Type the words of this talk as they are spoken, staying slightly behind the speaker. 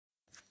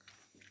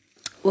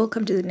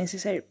Welcome to the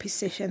Necessary Peace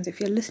Sessions. If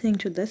you're listening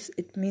to this,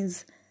 it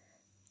means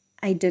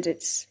I did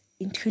it.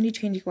 In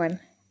 2021,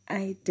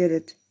 I did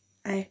it.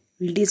 I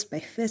released my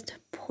first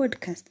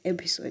podcast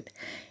episode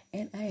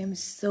and I am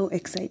so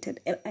excited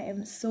and I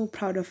am so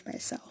proud of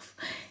myself.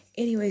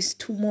 Anyways,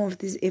 2 more of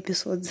these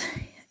episodes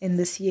in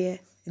this year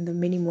and the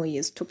many more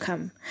years to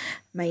come.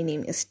 My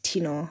name is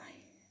Tino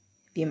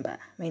Vimba.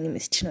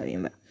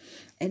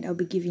 And I'll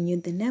be giving you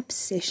the nap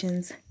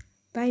sessions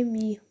by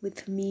me,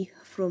 with me,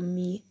 from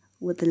me,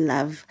 with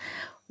love.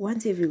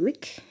 Once every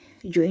week,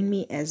 join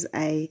me as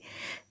I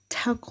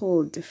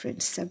tackle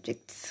different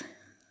subjects.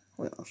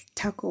 Well,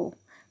 tackle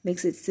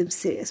makes it seem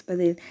serious, but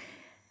then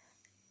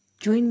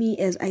join me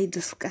as I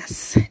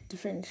discuss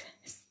different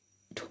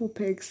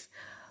topics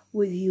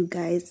with you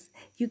guys.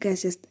 You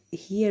guys just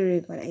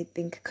hearing what I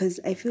think, because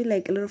I feel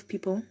like a lot of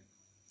people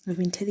have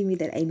been telling me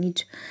that I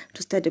need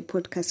to start a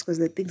podcast because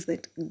the things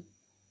that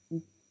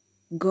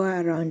go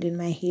around in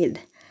my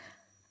head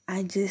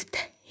are just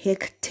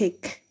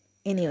hectic.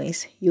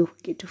 Anyways, you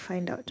get to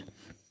find out.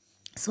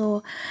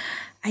 So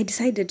I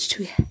decided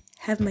to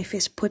have my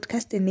first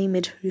podcast and name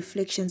it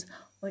Reflections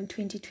on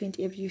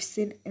 2020, as you've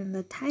seen in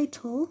the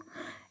title.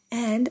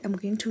 And I'm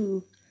going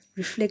to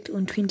reflect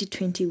on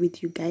 2020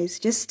 with you guys,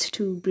 just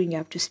to bring you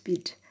up to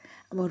speed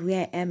about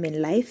where I am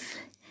in life.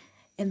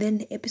 And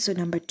then episode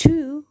number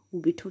 2,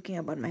 we'll be talking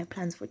about my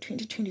plans for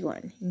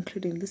 2021,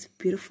 including this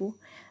beautiful,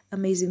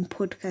 amazing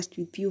podcast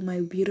with you, my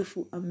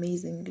beautiful,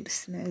 amazing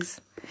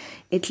listeners.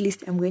 At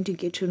least I'm going to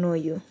get to know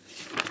you.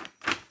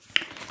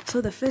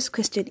 So the first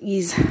question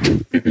is,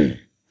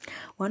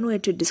 one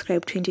word to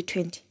describe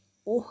 2020.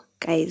 Oh,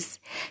 guys,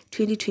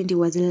 2020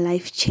 was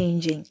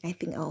life-changing. I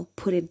think I'll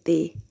put it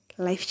there.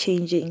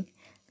 Life-changing.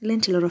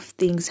 Learned a lot of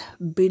things,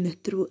 been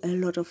through a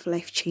lot of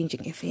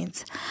life-changing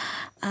events.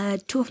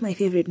 2 of my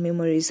favorite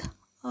memories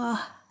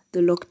are the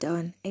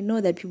lockdown. I know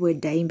that people were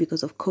dying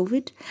because of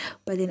COVID,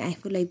 but then I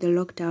feel like the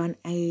lockdown,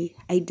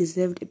 I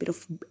deserved a bit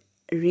of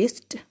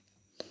rest.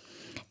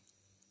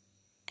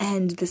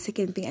 And the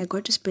second thing, I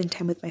got to spend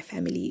time with my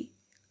family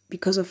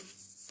because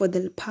for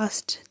the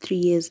past 3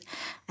 years,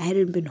 I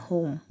hadn't been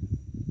home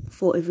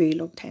for a very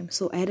long time.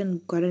 So I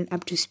hadn't gotten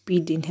up to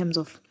speed in terms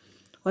of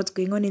what's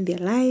going on in their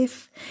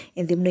life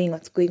and them knowing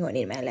what's going on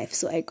in my life.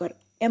 So I got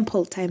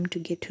ample time to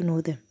get to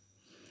know them.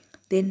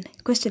 Then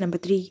question number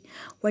 3,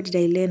 what did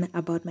I learn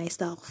about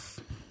myself?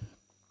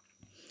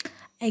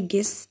 I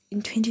guess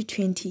in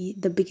 2020,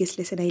 the biggest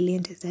lesson I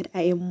learned is that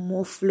I am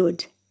more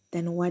flawed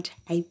than what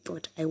I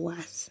thought I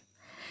was.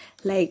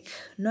 Like,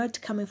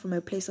 not coming from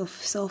a place of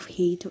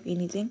self-hate or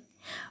anything,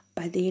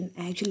 but then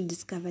I actually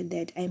discovered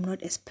that I'm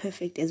not as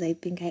perfect as I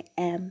think I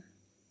am.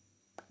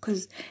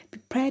 Because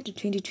prior to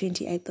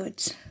 2020, I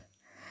thought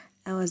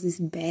I was this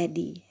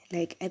baddie.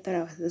 Like, I thought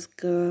I was this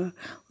girl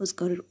who's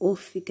got it all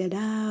figured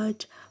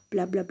out,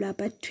 blah, blah, blah.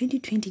 But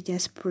 2020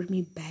 just brought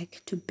me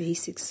back to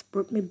basics,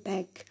 brought me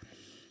back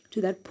to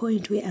that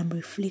point where I'm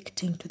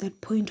reflecting, to that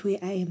point where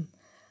I am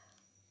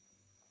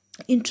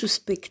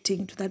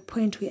introspecting, to that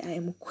point where I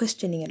am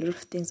questioning a lot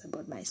of things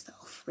about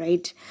myself,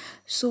 right?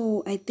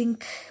 So I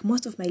think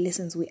most of my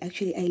lessons were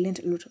actually, I learned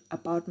a lot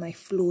about my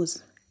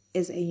flaws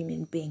as a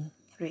human being,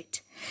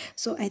 right?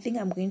 So I think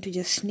I'm going to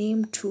just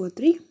name 2 or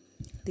 3,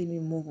 then we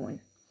move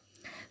on.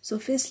 So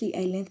firstly,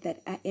 I learned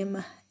that I am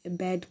a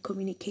bad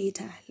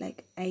communicator.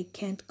 Like, I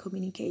can't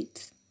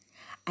communicate.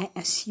 I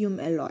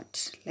assume a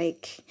lot.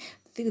 Like,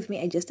 the thing with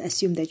me, I just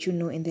assume that you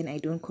know, and then I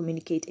don't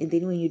communicate. And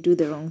then when you do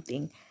the wrong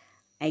thing,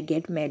 I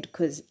get mad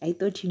because I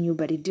thought you knew,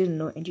 but you didn't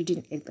know, and you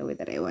didn't act the way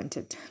that I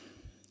wanted.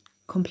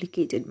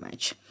 Complicated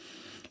much.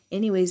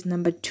 Anyways,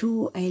 number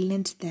 2, I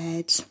learned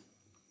that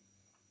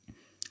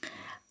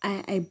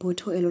I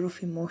bottle a lot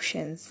of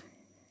emotions.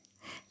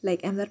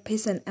 Like, I'm that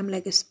person, I'm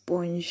like a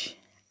sponge.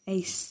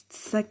 I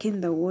suck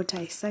in the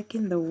water,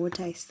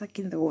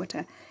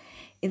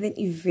 and then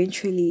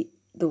eventually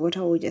the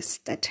water will just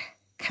start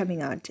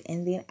coming out,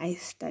 and then I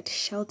start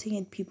shouting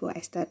at people,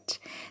 I start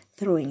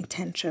throwing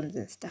tantrums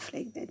and stuff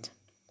like that,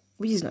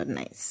 which is not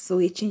nice. So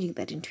we're changing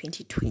that in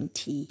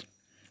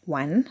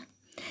 2021.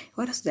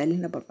 What else did I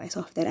learn about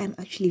myself? That I'm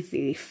actually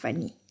very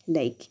funny.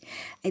 Like,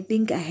 I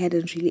think I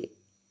hadn't really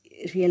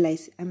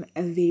realized I'm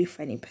a very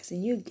funny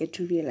person. You get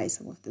to realize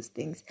some of those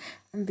things.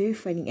 I'm very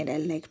funny and I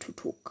like to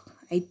talk.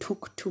 I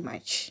talk too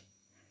much.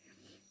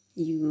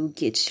 You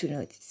get to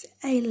know this.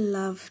 I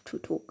love to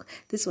talk.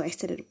 This is why I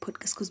started a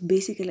podcast, because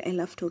basically I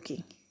love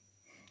talking.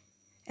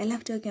 I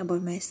love talking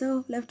about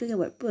myself, love talking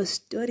about people's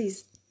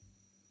stories.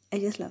 I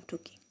just love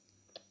talking.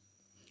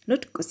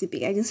 Not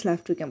gossiping, I just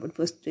love talking about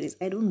people's stories.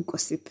 I don't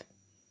gossip.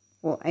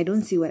 Or I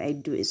don't see what I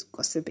do as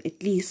gossip,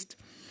 at least.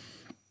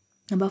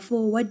 Number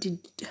 4, what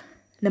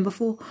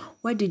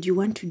did you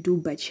want to do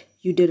but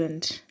you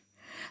didn't?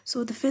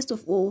 So the first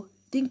of all,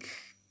 I think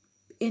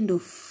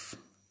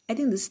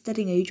this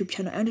starting a YouTube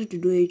channel. I wanted to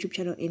do a YouTube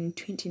channel in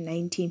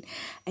 2019.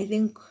 I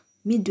think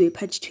midway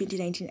part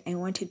 2019, I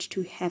wanted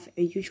to have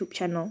a YouTube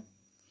channel.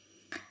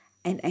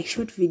 And I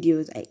shot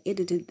videos, I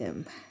edited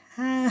them.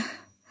 I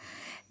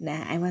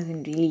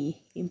wasn't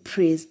really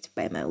impressed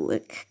by my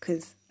work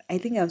because I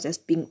think I was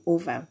just being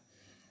over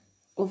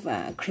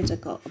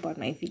critical about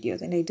my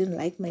videos, and I didn't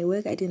like my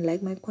work, I didn't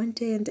like my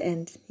content,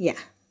 and yeah,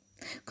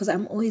 because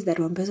I'm always that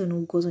one person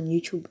who goes on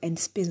YouTube and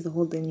spends the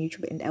whole day on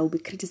YouTube, and I will be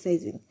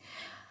criticizing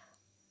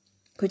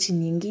Kochi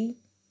Ningi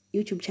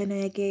YouTube channel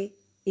yake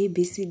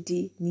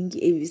ABCD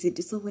Ningi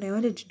ABCD. So when I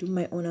wanted to do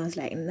my own, I was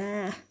like,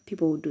 nah,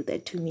 people will do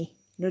that to me,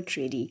 not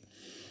ready.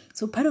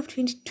 So part of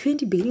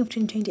 2020, beginning of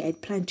 2020,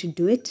 I'd planned to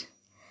do it,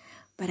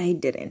 but I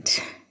didn't.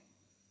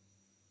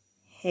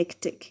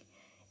 Hectic.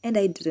 And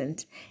I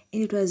didn't.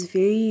 And it was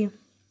very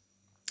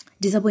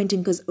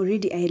disappointing because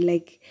already I had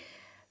like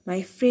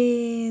my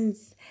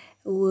friends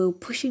were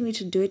pushing me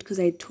to do it because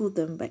I told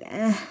them, but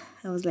I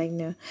was like,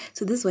 no.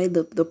 So this is why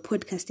the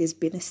podcast has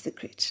been a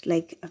secret.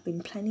 Like, I've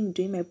been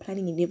doing my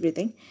planning and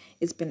everything.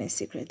 It's been a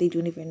secret. They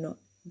don't even know.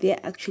 They're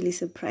actually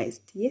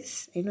surprised.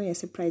 Yes, I know you're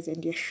surprised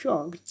and you're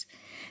shocked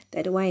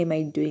that why am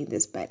I doing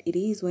this? But it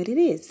is what it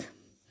is.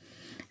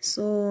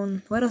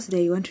 So what else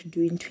did I want to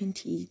do in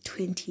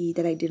 2020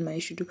 that I didn't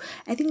manage to do?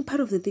 I think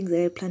part of the things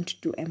that I planned to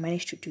do, I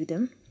managed to do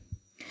them.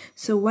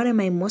 So what am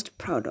I most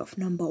proud of?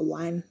 Number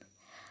one,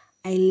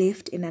 I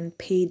left an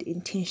unpaid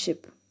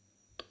internship.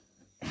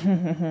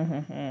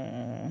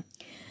 I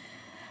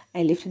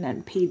left an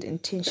unpaid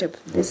internship.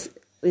 This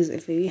is a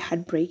very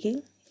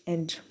heartbreaking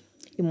and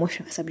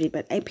emotional subject,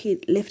 but I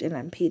left an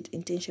unpaid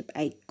internship.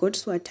 I got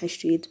so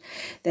attached to it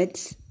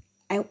that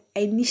I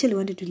initially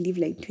wanted to leave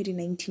like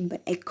 2019,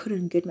 but I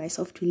couldn't get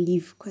myself to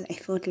leave because I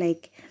felt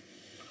like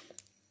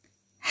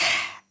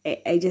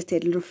I just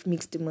had a lot of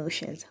mixed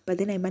emotions. But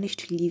then I managed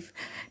to leave.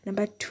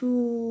 Number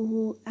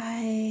two,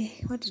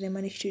 what did I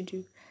manage to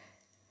do?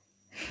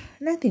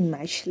 Nothing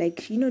much. Like,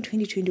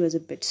 2020 was a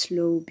bit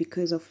slow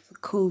because of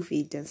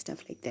COVID and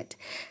stuff like that.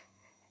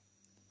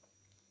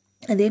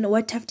 And then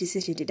what tough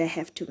decision did I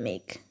have to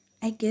make?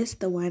 I guess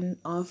the one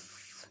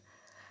of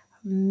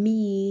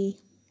me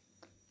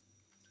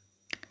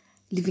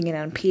leaving an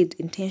unpaid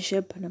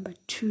internship. Number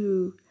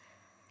two,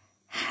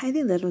 I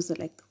think that was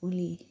like the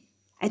only.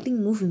 I think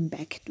moving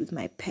back with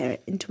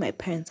into my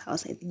parents'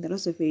 house, I think that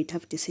was a very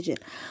tough decision,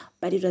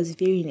 but it was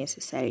very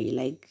necessary.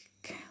 Like,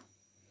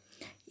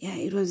 yeah,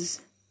 it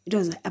was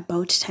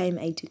about time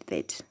I did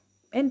that,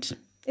 and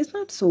it's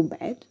not so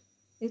bad.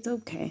 It's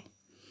okay.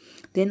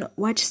 Then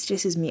what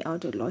stresses me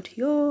out a lot,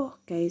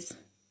 guys,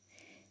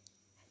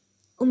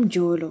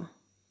 umjolo,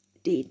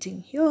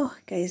 dating,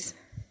 guys,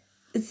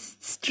 it's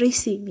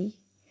stressing me.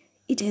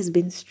 It has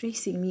been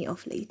stressing me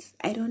of late.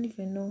 I don't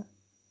even know.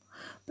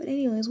 But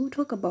anyways, we'll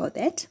talk about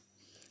that.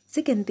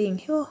 Second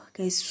thing,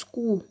 guys,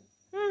 school.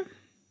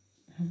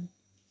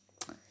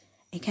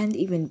 I can't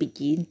even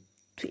begin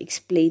to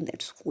explain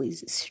that school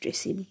is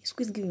stressing me.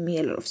 School is giving me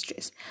a lot of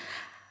stress.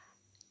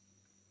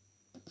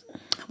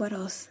 What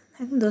else?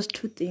 I think those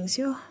two things,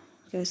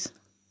 guys,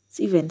 it's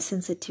even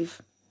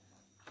sensitive.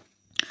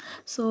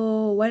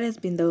 So what has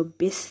been the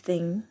best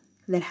thing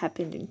that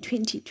happened in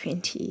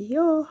 2020?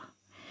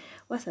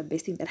 What's the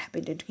best thing that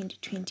happened in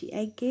 2020?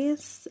 I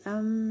guess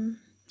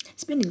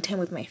spending time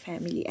with my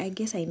family. I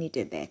guess I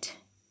needed that.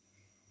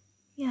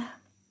 Yeah.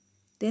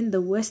 Then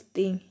the worst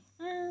thing,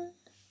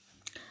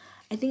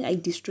 I think I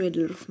destroyed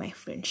a lot of my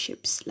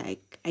friendships.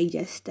 Like, I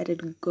just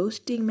started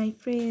ghosting my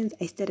friends.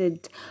 I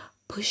started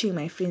pushing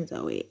my friends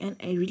away, and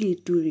I really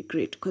do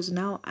regret, because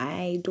now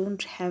I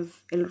don't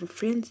have a lot of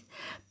friends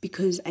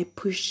because I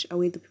pushed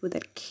away the people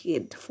that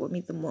cared for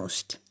me the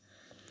most.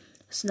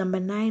 So number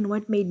 9,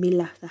 what made me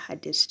laugh the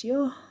hardest?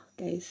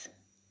 Guys,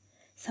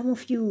 some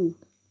of you,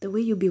 the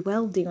way you be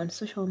welding on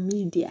social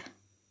media,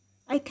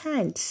 I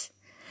can't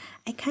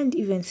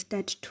even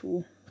start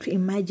to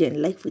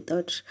imagine life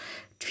without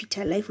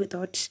Twitter, life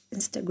without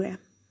Instagram,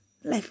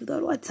 life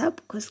without WhatsApp.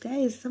 Because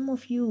guys, some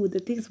of you, the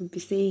things we'll be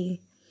saying,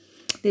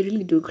 they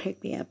really do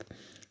crack me up.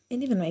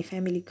 And even my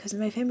family, because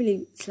my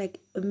family, it's like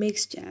a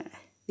mixture.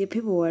 The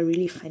people were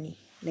really funny.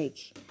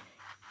 Like,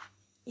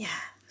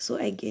 yeah. So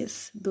I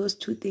guess those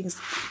two things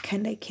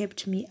kind of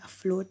kept me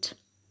afloat.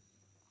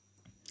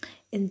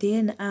 And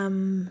then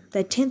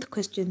the 10th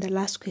question, the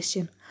last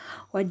question,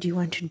 what do you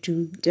want to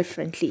do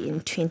differently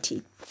in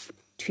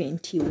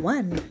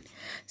 2021?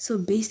 So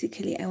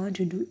basically, I want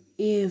to do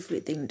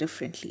everything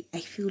differently.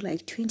 I feel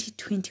like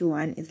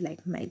 2021 is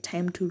like my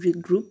time to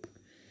regroup,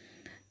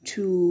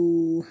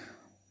 to,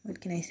 what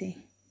can I say?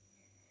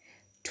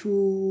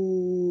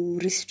 To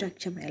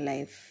restructure my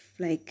life.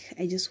 Like,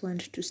 I just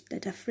want to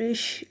start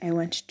afresh. I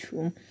want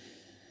to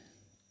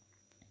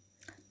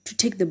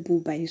take the bull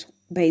by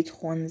its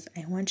horns.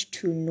 I want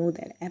to know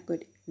that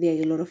there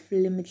are a lot of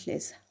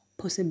limitless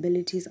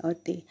possibilities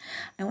out there.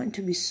 I want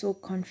to be so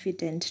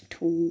confident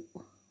to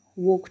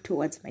walk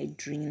towards my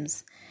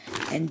dreams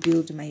and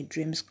build my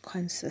dreams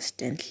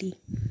consistently.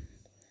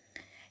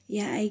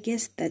 Yeah, I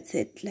guess that's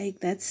it. Like,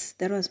 that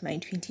was my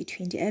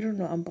 2020. I don't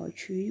know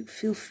about you.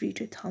 Feel free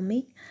to tell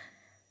me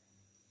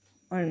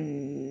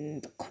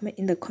in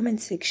the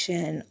comment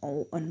section,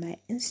 or on my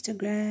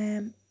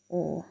Instagram,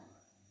 or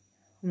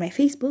on my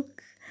Facebook,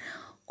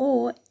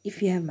 or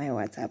if you have my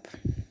WhatsApp,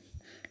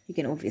 you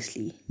can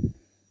obviously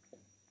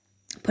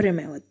put in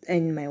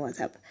my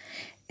WhatsApp.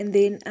 And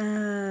then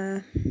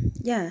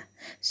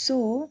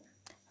so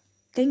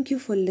thank you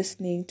for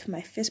listening to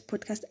my first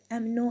podcast.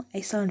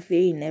 I sound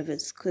very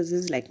nervous because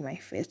this is like my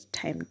first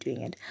time doing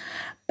it.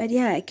 But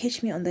yeah,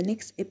 catch me on the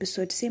next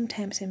episode, same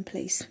time, same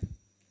place,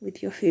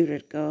 with your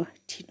favorite girl,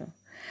 Tino.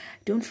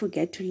 Don't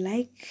forget to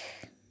like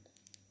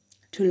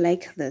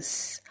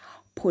this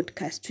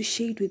podcast, to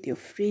share it with your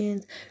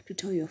friends, to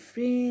tell your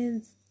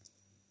friends.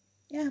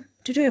 Yeah,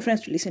 to tell your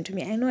friends to listen to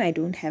me. I know I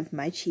don't have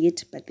much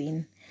yet, but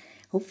then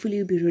hopefully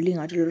you'll be rolling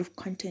out a lot of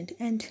content.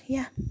 And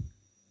yeah,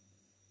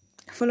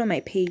 follow my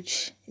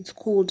page. It's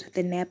called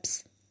The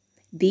Naps.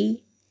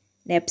 The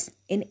Naps,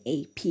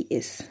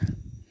 Naps.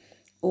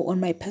 Or on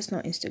my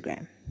personal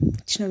Instagram,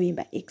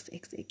 Chinovimba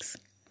XXX.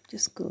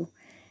 Just go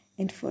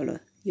and follow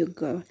your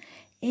girl.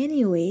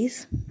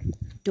 Anyways,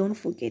 don't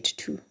forget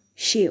to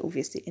share,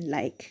 obviously, and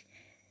like.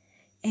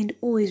 And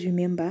always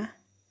remember,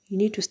 you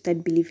need to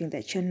start believing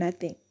that you're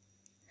nothing.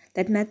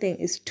 That nothing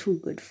is too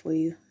good for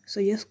you.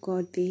 So just go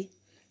out there,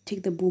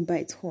 take the bull by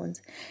its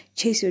horns,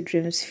 chase your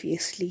dreams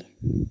fiercely,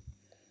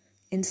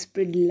 and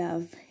spread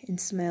love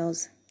and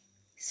smiles.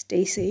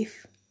 Stay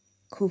safe.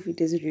 COVID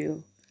is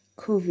real.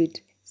 COVID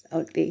is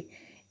out there,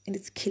 and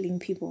it's killing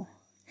people.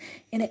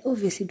 And I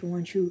obviously don't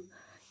want you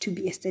to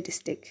be a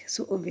statistic.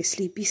 So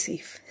obviously be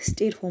safe.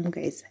 Stay at home,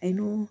 guys. I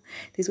know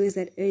there's always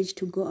that urge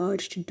to go out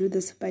to do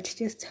this, but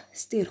just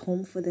stay at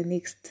home for the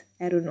next,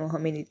 I don't know how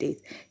many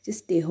days.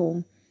 Just stay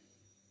home.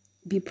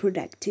 Be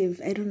productive.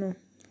 I don't know.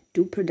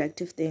 Do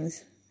productive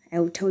things. I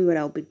will tell you what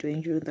I'll be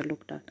doing during the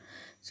lockdown.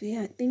 So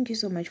yeah, thank you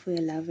so much for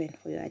your love and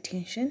for your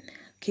attention.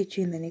 Catch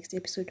you in the next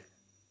episode.